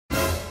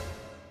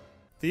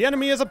The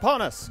enemy is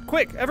upon us!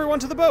 Quick, everyone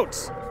to the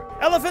boats!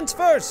 Elephants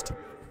first!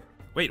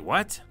 Wait,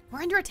 what? We're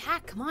under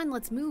attack. Come on,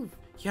 let's move.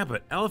 Yeah,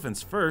 but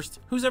elephants first?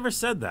 Who's ever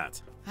said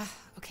that?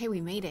 Okay,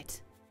 we made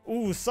it.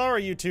 Ooh,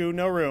 sorry you two,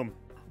 no room.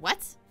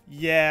 What?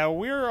 Yeah,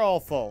 we're all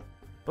full.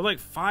 But like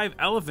 5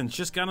 elephants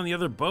just got on the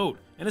other boat,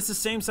 and it's the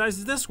same size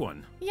as this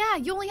one. Yeah,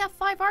 you only have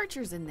 5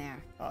 archers in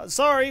there.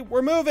 Sorry,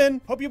 we're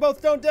moving. Hope you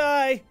both don't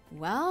die.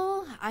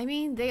 Well, I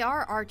mean, they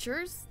are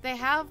archers. They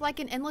have like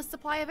an endless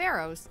supply of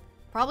arrows.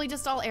 Probably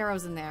just all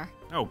arrows in there.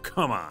 Oh,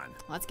 come on.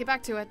 Let's get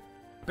back to it.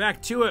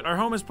 Back to it, our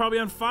home is probably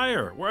on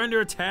fire. We're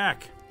under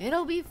attack.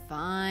 It'll be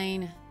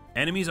fine.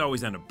 Enemies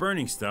always end up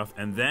burning stuff,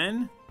 and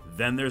then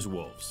there's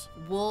wolves.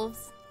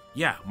 Wolves?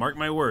 Yeah, mark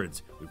my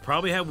words. We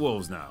probably have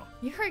wolves now.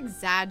 You're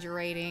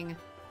exaggerating.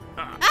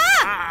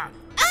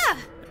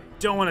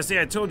 Don't want to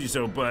say I told you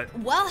so, but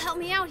Well, help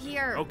me out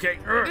here. okay.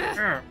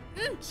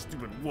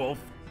 Stupid wolf.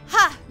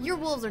 Ha! Your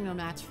wolves are no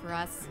match for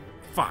us.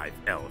 5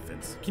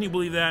 elephants. Can you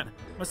believe that?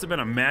 Must have been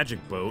a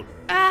magic boat.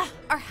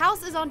 Our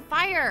house is on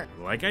fire.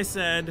 Like I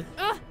said,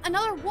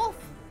 Another wolf.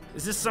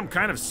 is this some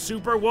kind of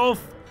super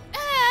wolf?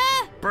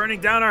 Ah! Burning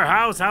down our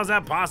house? How's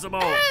that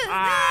possible?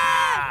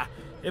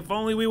 If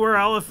only we were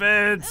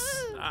elephants.